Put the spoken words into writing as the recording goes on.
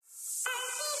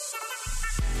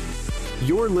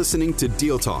You're listening to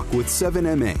Deal Talk with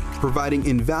 7MA, providing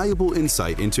invaluable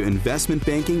insight into investment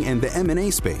banking and the M&A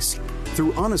space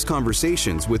through honest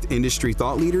conversations with industry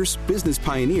thought leaders, business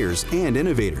pioneers, and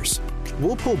innovators.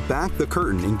 We'll pull back the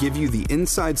curtain and give you the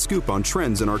inside scoop on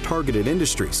trends in our targeted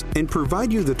industries and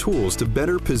provide you the tools to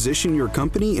better position your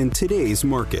company in today's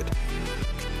market.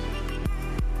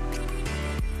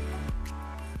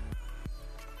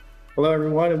 Hello,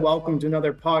 everyone, and welcome to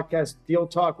another podcast, Deal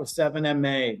Talk with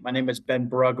 7MA. My name is Ben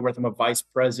Bruggeworth. I'm a vice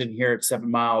president here at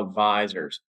 7 Mile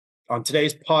Advisors. On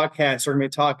today's podcast, we're going to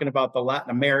be talking about the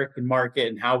Latin American market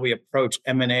and how we approach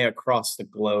M&A across the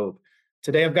globe.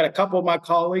 Today, I've got a couple of my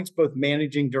colleagues, both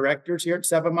managing directors here at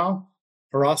 7 Mile,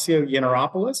 Horacio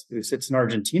Yeneropoulos, who sits in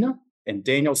Argentina, and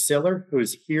Daniel Siller, who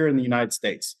is here in the United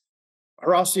States.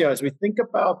 Horacio, as we think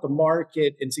about the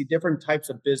market and see different types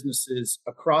of businesses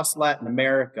across Latin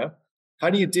America, how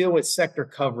do you deal with sector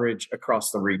coverage across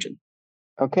the region?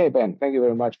 Okay, Ben, thank you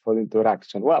very much for the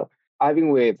introduction. Well, I've been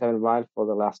with 7 Mile for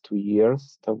the last 2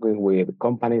 years, talking with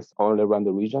companies all around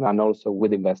the region and also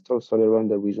with investors all around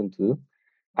the region too.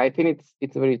 I think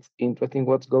it's very interesting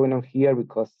what's going on here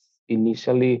because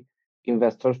initially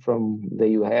investors from the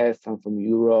US and from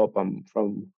Europe and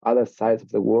from other sides of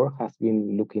the world has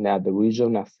been looking at the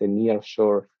region as a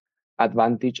nearshore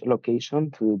advantage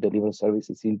location to deliver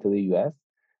services into the US.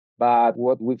 But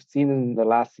what we've seen in the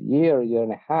last year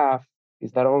and a half,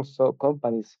 is that also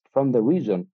companies from the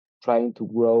region trying to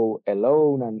grow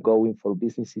alone and going for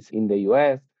businesses in the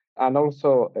US. And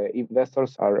also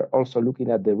investors are also looking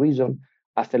at the region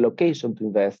as a location to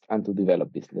invest and to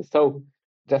develop business. So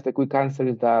just a quick answer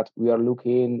is that we are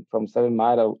looking from 7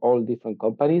 Mile at all different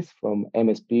companies from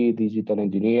MSP, digital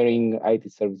engineering,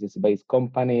 IT services-based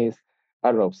companies,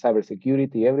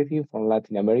 cybersecurity, everything from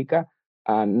Latin America.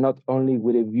 And not only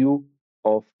with a view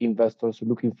of investors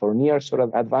looking for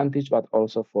nearshore advantage, but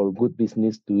also for good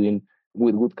business doing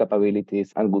with good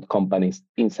capabilities and good companies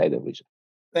inside the region.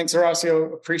 Thanks,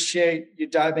 Horacio. Appreciate you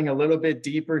diving a little bit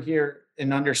deeper here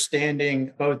in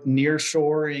understanding both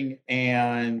nearshoring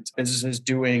and businesses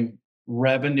doing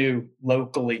revenue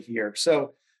locally here.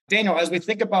 So, Daniel, as we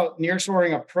think about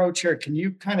nearshoring approach here, can you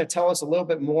kind of tell us a little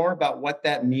bit more about what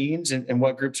that means and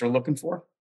what groups are looking for?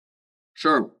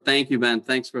 Sure. Thank you, Ben.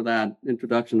 Thanks for that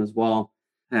introduction as well.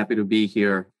 Happy to be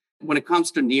here. When it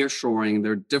comes to nearshoring,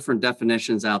 there are different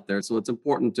definitions out there. So it's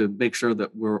important to make sure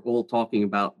that we're all talking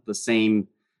about the same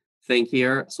thing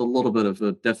here. So a little bit of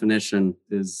a definition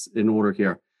is in order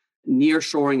here.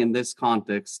 Nearshoring in this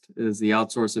context is the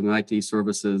outsourcing of IT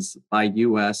services by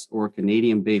US or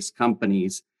Canadian-based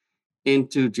companies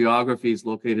into geographies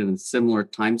located in similar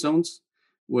time zones,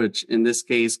 which in this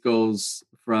case goes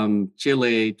from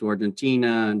Chile to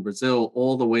Argentina and Brazil,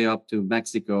 all the way up to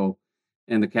Mexico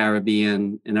and the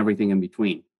Caribbean and everything in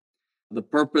between. The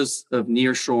purpose of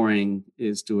nearshoring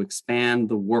is to expand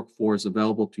the workforce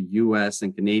available to US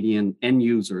and Canadian end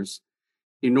users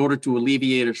in order to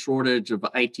alleviate a shortage of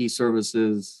IT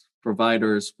services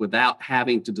providers without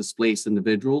having to displace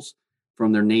individuals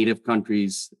from their native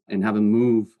countries and have them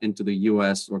move into the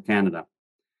US or Canada.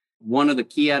 One of the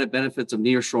key added benefits of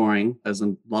nearshoring, as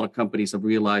a lot of companies have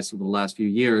realized over the last few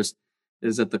years,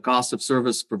 is that the cost of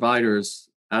service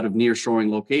providers out of nearshoring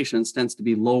locations tends to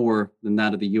be lower than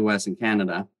that of the US and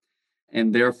Canada.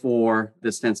 And therefore,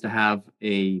 this tends to have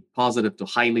a positive to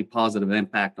highly positive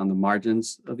impact on the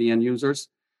margins of the end users.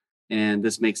 And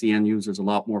this makes the end users a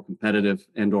lot more competitive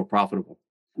and or profitable.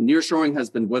 Nearshoring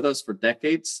has been with us for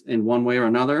decades in one way or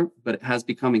another, but it has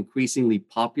become increasingly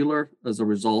popular as a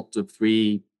result of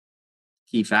three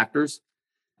key factors.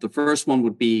 The first one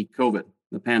would be COVID,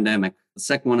 the pandemic. The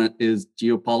second one is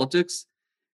geopolitics.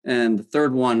 And the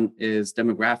third one is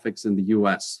demographics in the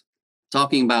US.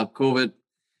 Talking about COVID,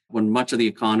 when much of the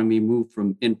economy moved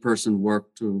from in-person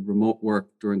work to remote work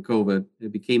during COVID,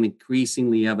 it became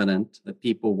increasingly evident that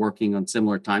people working on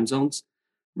similar time zones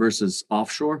versus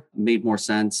offshore made more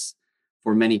sense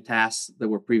for many tasks that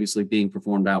were previously being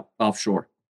performed out offshore.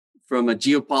 From a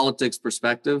geopolitics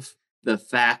perspective, the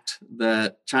fact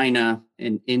that China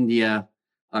and India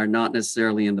are not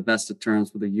necessarily in the best of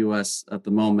terms with the U.S. at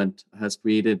the moment has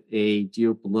created a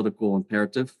geopolitical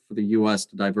imperative for the U.S.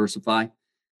 to diversify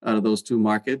out of those two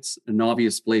markets. An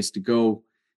obvious place to go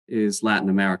is Latin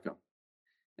America.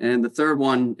 And the third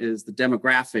one is the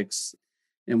demographics,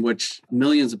 in which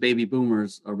millions of baby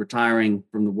boomers are retiring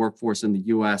from the workforce in the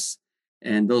U.S.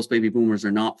 And those baby boomers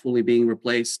are not fully being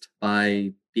replaced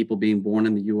by people being born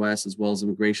in the U.S. as well as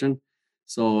immigration.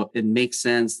 So it makes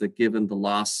sense that given the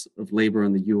loss of labor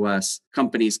in the U.S.,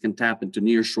 companies can tap into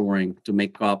nearshoring to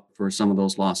make up for some of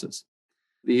those losses.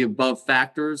 The above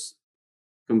factors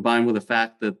combined with the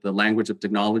fact that the language of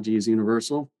technology is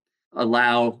universal,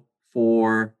 allow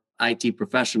for IT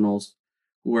professionals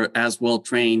who are as well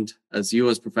trained as you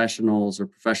as professionals or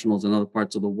professionals in other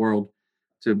parts of the world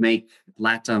to make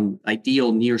LATAM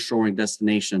ideal nearshoring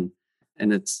destination.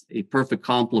 And it's a perfect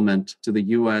complement to the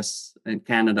US and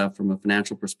Canada from a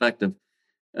financial perspective,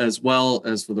 as well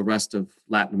as for the rest of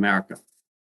Latin America.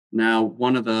 Now,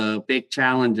 one of the big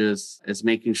challenges is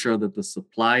making sure that the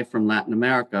supply from Latin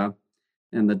America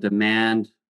and the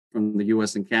demand from the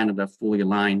US and Canada fully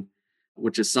align,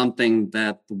 which is something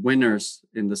that the winners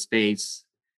in the space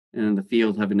and in the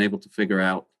field have been able to figure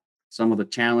out. Some of the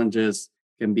challenges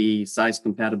can be size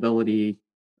compatibility,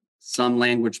 some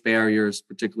language barriers,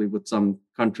 particularly with some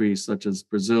countries such as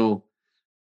Brazil,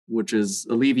 which is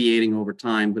alleviating over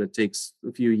time, but it takes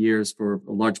a few years for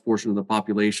a large portion of the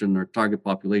population or target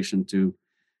population to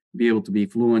be able to be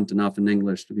fluent enough in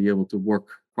English to be able to work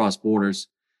cross borders.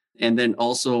 And then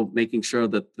also making sure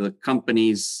that the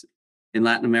companies in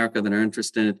Latin America that are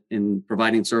interested in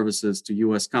providing services to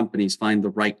US companies find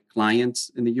the right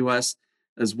clients in the US,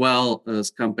 as well as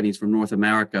companies from North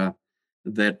America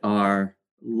that are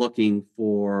looking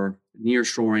for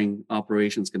nearshoring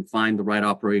operations can find the right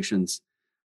operations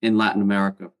in Latin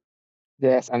America.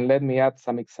 Yes, and let me add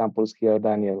some examples here,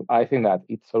 Daniel. I think that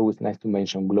it's always nice to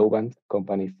mention Globant, a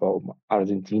company from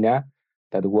Argentina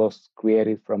that was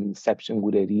created from inception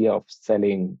with the idea of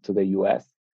selling to the US.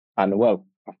 And well,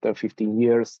 after 15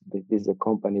 years, this is a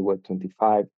company with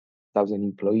 25,000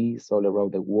 employees all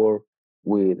around the world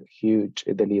with huge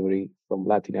delivery from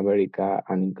Latin America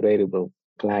and incredible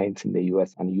clients in the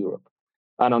US and Europe.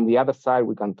 And on the other side,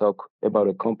 we can talk about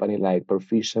a company like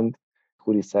Perficient,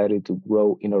 who decided to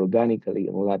grow inorganically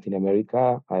in Latin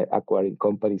America by acquiring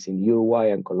companies in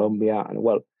Uruguay and Colombia. And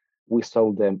well, we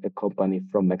sold them a company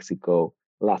from Mexico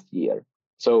last year.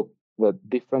 So the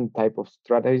different type of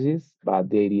strategies,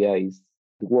 but the idea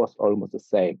was almost the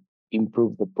same.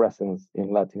 Improve the presence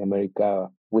in Latin America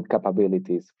with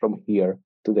capabilities from here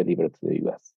to deliver to the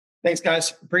US. Thanks,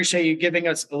 guys. Appreciate you giving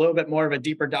us a little bit more of a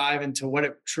deeper dive into what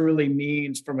it truly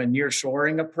means from a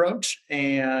nearshoring approach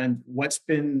and what's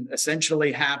been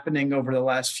essentially happening over the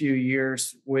last few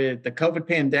years with the COVID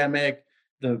pandemic,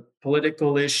 the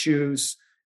political issues,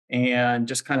 and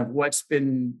just kind of what's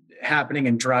been happening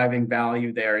and driving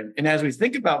value there. And as we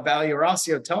think about value,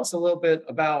 Horacio, tell us a little bit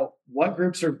about what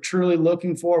groups are truly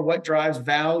looking for, what drives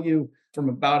value from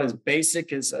about as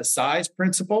basic as a size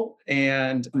principle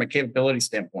and from a capability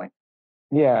standpoint.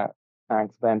 Yeah,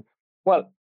 thanks, Ben.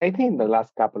 Well, I think in the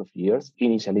last couple of years,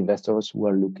 initial investors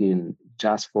were looking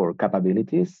just for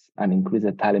capabilities and increase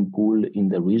the talent pool in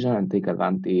the region and take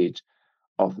advantage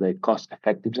of the cost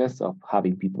effectiveness of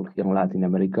having people here in Latin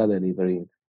America delivering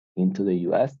into the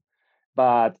US.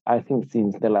 But I think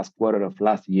since the last quarter of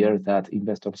last year that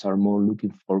investors are more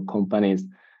looking for companies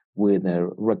with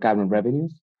recurring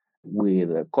revenues, with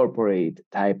a corporate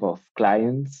type of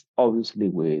clients, obviously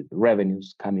with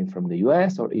revenues coming from the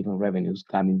US or even revenues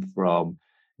coming from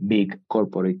big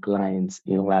corporate clients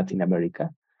in Latin America.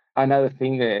 Another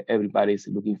thing that everybody is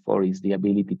looking for is the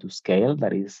ability to scale,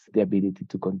 that is the ability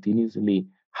to continuously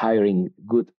hiring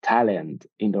good talent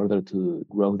in order to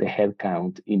grow the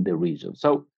headcount in the region.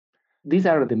 So these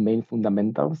are the main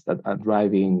fundamentals that are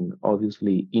driving,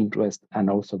 obviously, interest and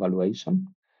also valuation.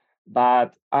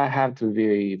 But I have to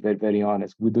be very, very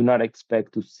honest. We do not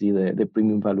expect to see the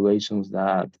premium valuations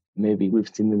that maybe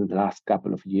we've seen in the last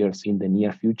couple of years in the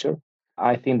near future.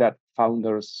 I think that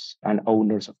founders and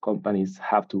owners of companies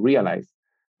have to realize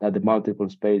that the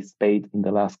multiples paid in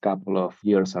the last couple of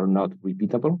years are not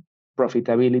repeatable.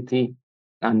 Profitability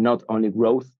and not only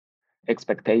growth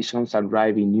expectations are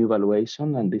driving new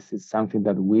valuation. And this is something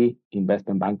that we,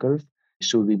 investment bankers,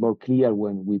 should be more clear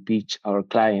when we pitch our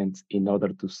clients in order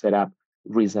to set up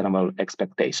reasonable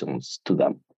expectations to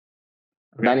them.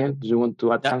 Okay. Daniel, do you want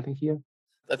to add something here?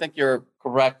 I think you're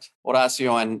correct,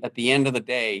 Horacio. And at the end of the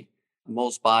day,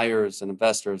 most buyers and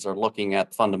investors are looking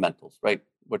at fundamentals, right?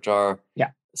 Which are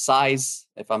size.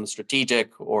 If I'm a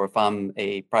strategic or if I'm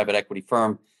a private equity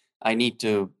firm, I need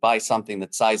to buy something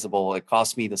that's sizable. It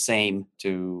costs me the same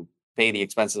to pay the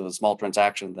expenses of a small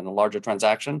transaction than a larger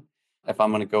transaction. If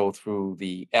I'm going to go through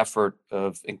the effort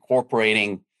of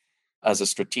incorporating as a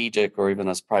strategic or even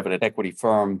as private equity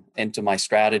firm into my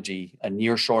strategy, a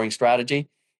nearshoring strategy,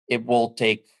 it will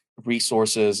take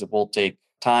resources, it will take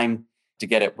time to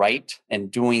get it right.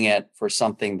 And doing it for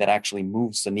something that actually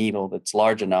moves the needle that's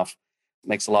large enough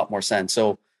makes a lot more sense.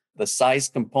 So the size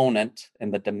component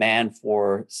and the demand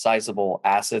for sizable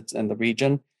assets in the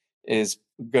region is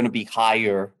going to be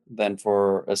higher than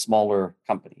for a smaller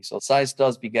company. So size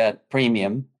does beget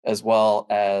premium, as well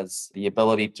as the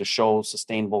ability to show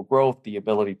sustainable growth, the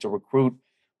ability to recruit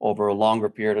over a longer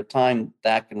period of time.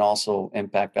 That can also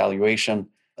impact valuation,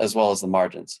 as well as the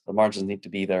margins. The margins need to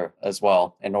be there as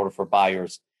well in order for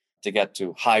buyers to get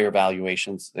to higher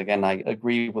valuations. Again, I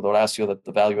agree with Horacio that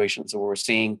the valuations that we're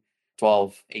seeing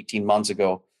 12, 18 months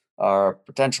ago are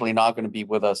potentially not going to be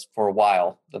with us for a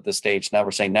while at this stage.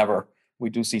 Never say never. We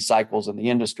do see cycles in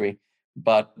the industry,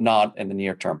 but not in the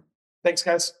near term. Thanks,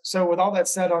 guys. So with all that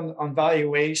said on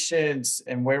valuations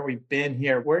and where we've been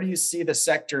here, where do you see the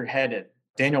sector headed?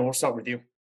 Daniel, we'll start with you.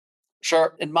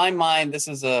 Sure. In my mind, this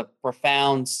is a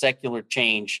profound secular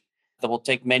change that will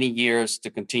take many years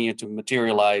to continue to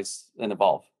materialize and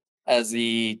evolve. As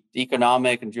the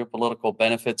economic and geopolitical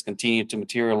benefits continue to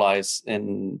materialize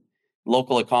in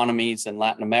local economies in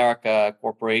Latin America,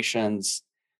 corporations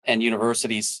and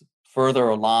universities further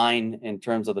align in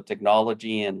terms of the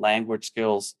technology and language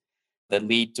skills that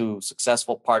lead to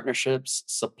successful partnerships,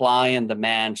 supply and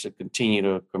demand should continue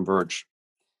to converge.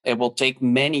 It will take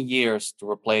many years to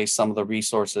replace some of the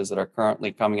resources that are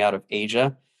currently coming out of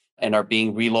Asia and are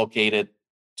being relocated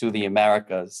to the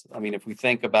Americas. I mean, if we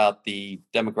think about the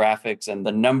demographics and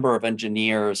the number of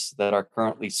engineers that are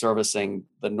currently servicing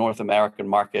the North American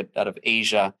market out of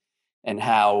Asia, and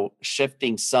how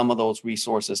shifting some of those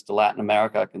resources to Latin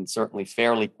America can certainly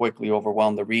fairly quickly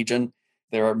overwhelm the region.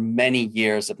 There are many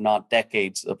years, if not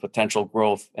decades, of potential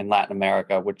growth in Latin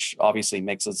America, which obviously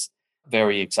makes us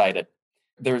very excited.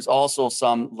 There's also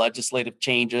some legislative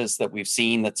changes that we've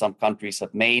seen that some countries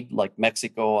have made, like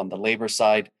Mexico on the labor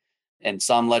side, and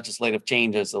some legislative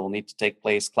changes that will need to take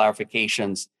place,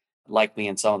 clarifications likely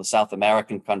in some of the South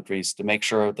American countries to make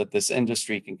sure that this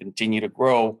industry can continue to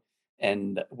grow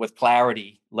and with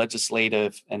clarity,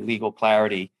 legislative and legal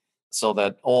clarity, so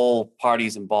that all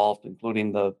parties involved,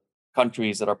 including the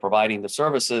countries that are providing the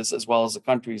services, as well as the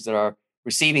countries that are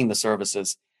receiving the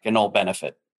services, can all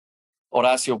benefit.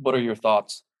 Horacio, what are your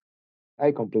thoughts?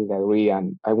 I completely agree,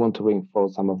 and I want to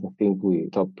reinforce some of the things we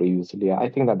talked previously. I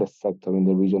think that the sector in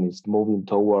the region is moving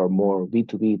toward more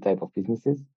B2B type of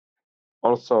businesses.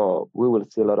 Also, we will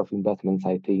see a lot of investments,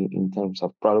 I think, in terms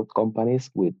of product companies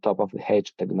with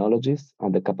top-of-the-edge technologies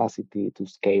and the capacity to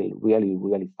scale really,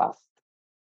 really fast.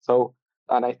 So,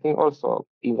 and I think also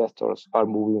investors are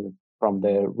moving from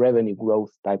the revenue growth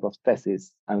type of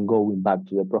thesis and going back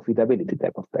to the profitability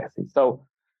type of thesis. So,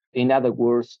 in other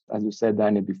words, as you said,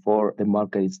 Danny, before, the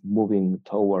market is moving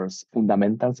towards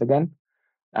fundamentals again.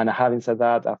 And having said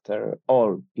that, after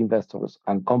all investors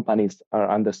and companies are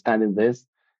understanding this,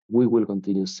 we will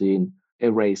continue seeing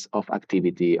a race of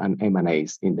activity and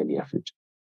M&As in the near future.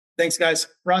 Thanks, guys.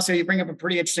 Horacio, you bring up a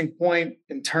pretty interesting point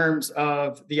in terms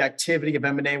of the activity of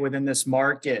M&A within this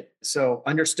market. So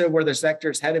understood where the sector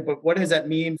is headed, but what does that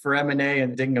mean for M&A,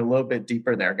 and digging a little bit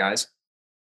deeper there, guys?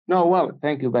 No, well,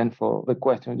 thank you, Ben, for the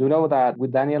question. You know that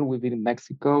with Daniel, we've been in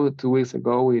Mexico 2 weeks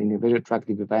ago in a very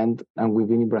attractive event, and we've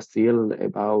been in Brazil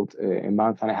about a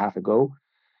month and a half ago.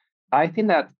 I think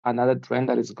that another trend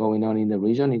that is going on in the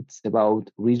region, it's about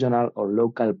regional or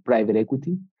local private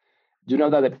equity. You know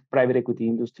that the private equity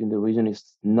industry in the region is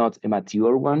not a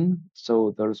mature one,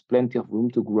 so there's plenty of room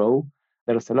to grow.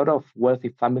 There's a lot of wealthy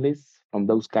families from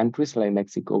those countries like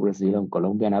Mexico, Brazil, and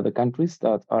Colombia, and other countries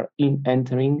that are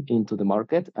entering into the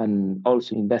market and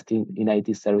also investing in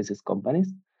IT services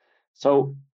companies.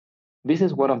 So this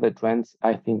is one of the trends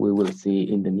I think we will see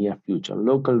in the near future,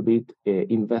 local big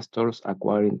investors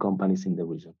acquiring companies in the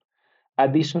region.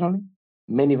 Additionally,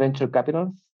 many venture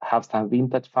capitals have some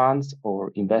vintage funds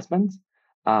or investments,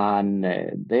 and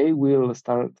they will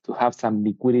start to have some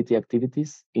liquidity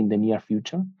activities in the near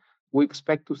future. We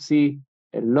expect to see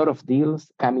a lot of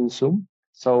deals coming soon.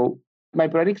 So my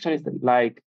prediction is that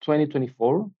like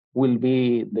 2024 will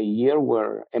be the year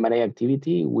where M&A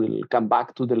activity will come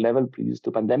back to the level previous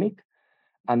to pandemic.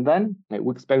 And then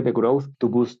we expect the growth to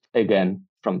boost again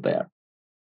from there.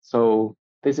 So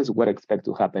this is what I expect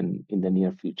to happen in the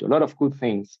near future. A lot of good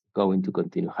things going to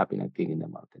continue happening, I think, in the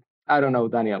market. I don't know,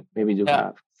 Daniel, maybe you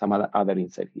have some other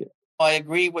insight here. I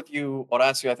agree with you,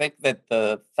 Horacio. I think that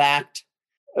the fact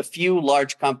a few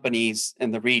large companies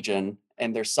in the region,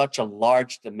 and there's such a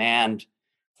large demand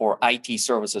for IT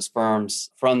services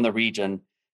firms from the region,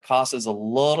 causes a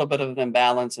little bit of an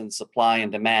imbalance in supply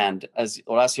and demand. As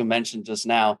Horacio mentioned just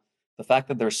now, the fact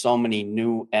that there's so many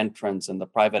new entrants in the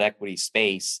private equity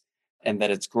space and that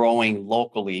it's growing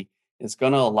locally is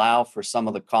going to allow for some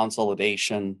of the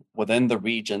consolidation within the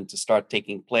region to start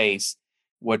taking place,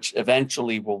 which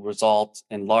eventually will result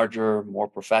in larger, more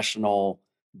professional,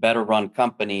 better run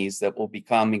companies that will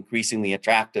become increasingly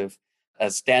attractive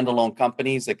as standalone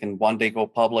companies that can one day go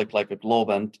public like a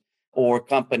Globant, or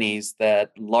companies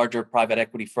that larger private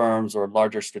equity firms or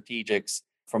larger strategics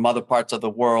from other parts of the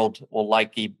world will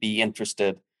likely be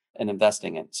interested in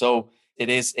investing in. So it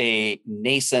is a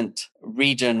nascent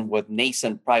region with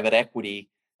nascent private equity,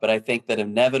 but I think that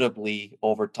inevitably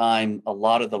over time, a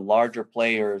lot of the larger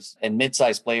players and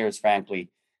mid-sized players, frankly,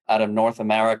 out of North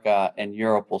America and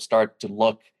Europe will start to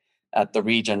look at the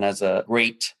region as a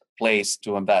great place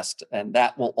to invest. And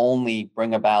that will only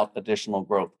bring about additional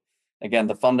growth. Again,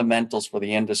 the fundamentals for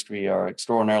the industry are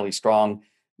extraordinarily strong.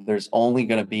 There's only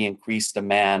going to be increased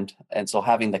demand. And so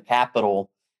having the capital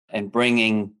and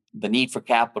bringing the need for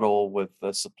capital with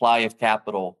the supply of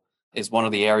capital is one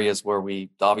of the areas where we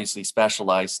obviously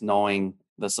specialize, knowing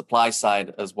the supply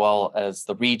side as well as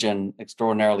the region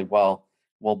extraordinarily well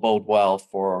will bode well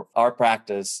for our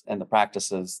practice and the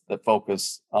practices that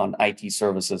focus on IT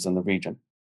services in the region.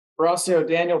 Horacio,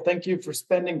 Daniel, thank you for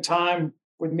spending time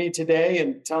with me today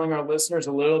and telling our listeners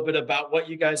a little bit about what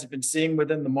you guys have been seeing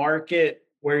within the market,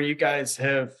 where you guys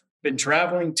have been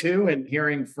traveling to and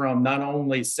hearing from not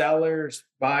only sellers,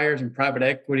 buyers, and private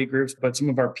equity groups, but some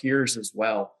of our peers as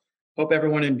well. Hope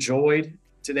everyone enjoyed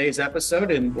today's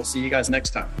episode, and we'll see you guys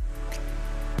next time.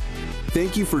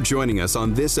 Thank you for joining us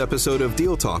on this episode of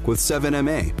Deal Talk with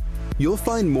 7MA. You'll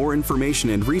find more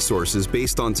information and resources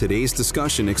based on today's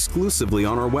discussion exclusively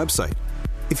on our website.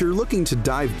 If you're looking to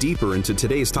dive deeper into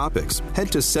today's topics,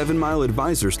 head to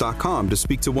 7mileadvisors.com to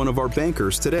speak to one of our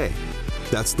bankers today.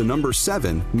 That's the number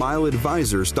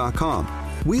 7mileadvisors.com.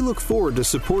 We look forward to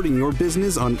supporting your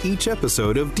business on each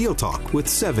episode of Deal Talk with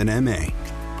 7MA.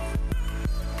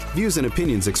 Views and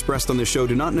opinions expressed on this show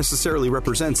do not necessarily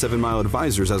represent 7 Mile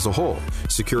Advisors as a whole.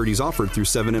 Securities offered through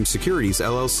 7M Securities,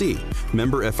 LLC.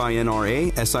 Member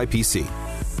FINRA, SIPC.